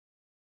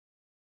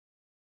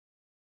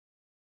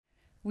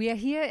We are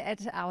here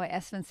at our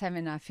Aspen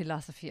seminar,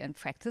 Philosophy and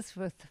Practice,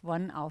 with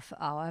one of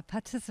our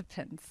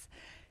participants.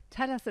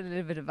 Tell us a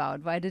little bit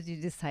about why did you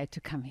decide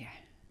to come here?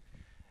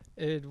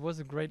 It was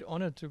a great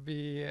honor to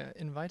be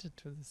invited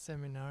to the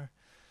seminar.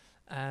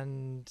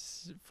 And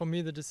for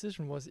me, the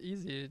decision was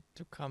easy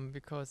to come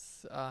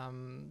because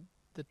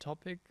the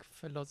topic,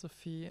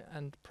 philosophy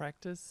and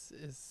practice,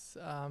 is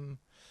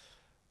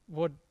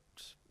what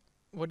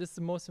is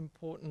the most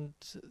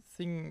important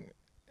thing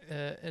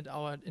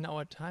in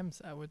our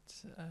times, I would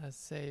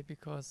say,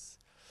 because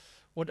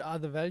what are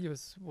the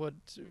values what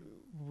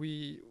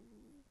we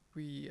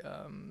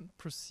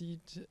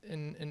proceed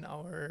in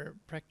our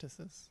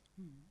practices.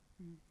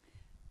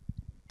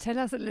 Tell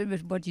us a little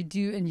bit what you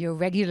do in your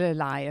regular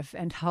life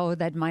and how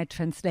that might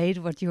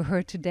translate what you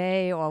heard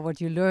today or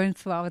what you learned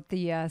throughout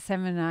the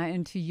seminar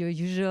into your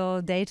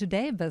usual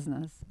day-to-day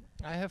business.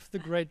 I have the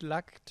great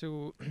luck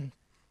to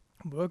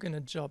work in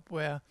a job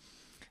where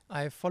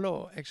I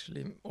follow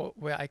or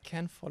where I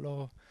can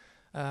follow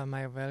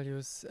my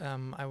values.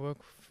 I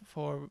work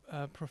for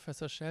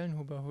Professor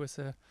Schellnhuber, who is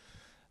a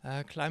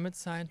climate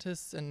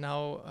scientist and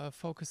now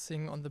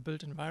focusing on the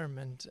built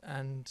environment.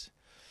 And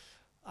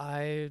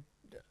I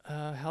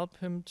help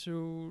him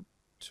to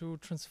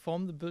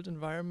transform the built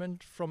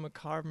environment from a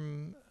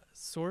carbon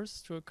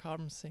source to a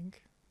carbon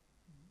sink.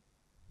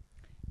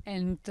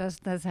 And does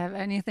this have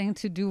anything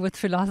to do with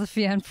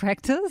philosophy and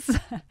practice?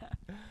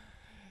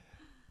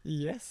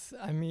 Yes,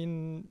 I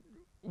mean,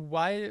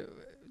 how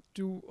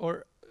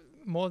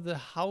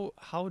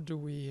do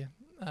we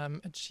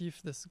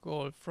achieve this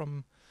goal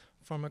from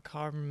a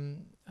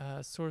carbon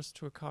source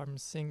to a carbon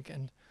sink,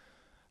 and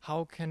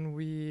how can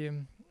we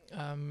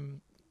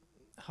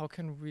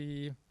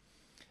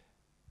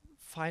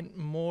find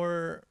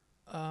more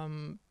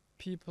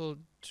people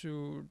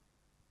to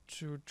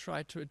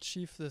try to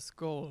achieve this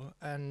goal?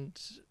 And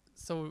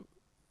so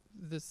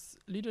this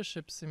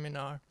leadership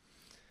seminar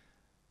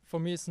for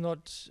me is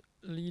not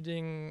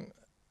leading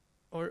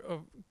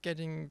or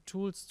getting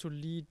tools to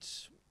lead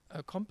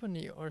a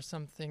company or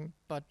something,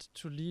 but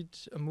to lead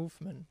a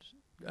movement,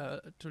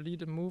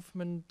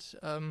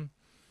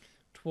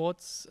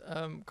 towards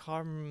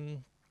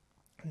carbon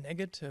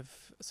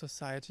negative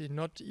society,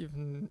 not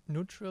even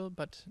neutral,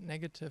 but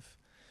negative,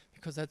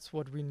 because that's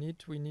what we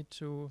need. We need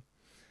to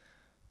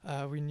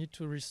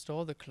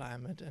restore the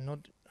climate and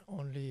not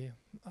only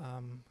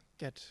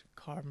get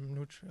carbon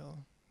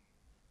neutral.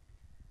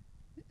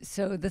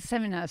 So the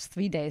seminar is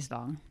 3 days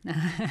long.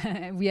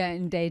 We are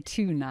in day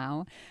 2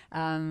 now.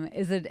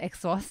 Is it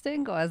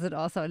exhausting or is it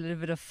also a little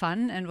bit of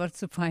fun? And what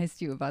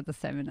surprised you about the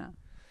seminar?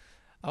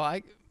 Oh,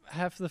 I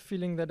have the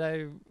feeling that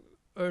I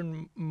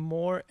earn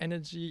more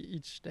energy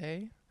each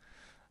day.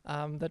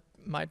 That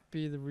might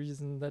be the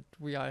reason that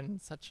we are in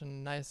such a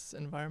nice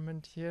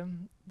environment here,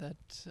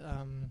 that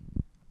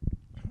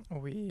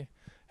we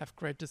have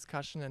great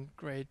discussion and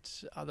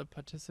great other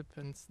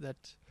participants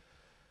that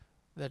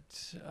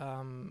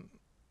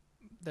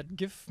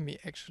give me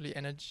actually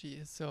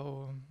energy.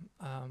 So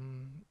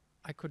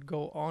I could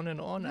go on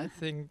and on. I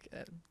think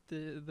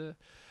the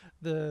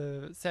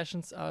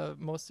sessions are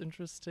most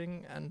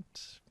interesting, and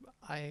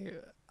I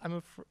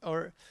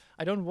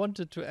don't want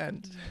it to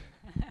end.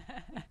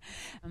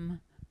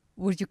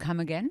 Would you come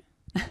again?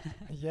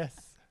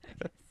 Yes,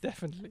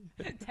 definitely.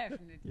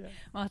 Definitely. Yeah.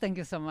 Well, thank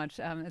you so much.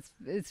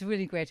 It's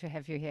really great to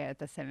have you here at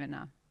the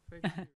seminar. Thank you.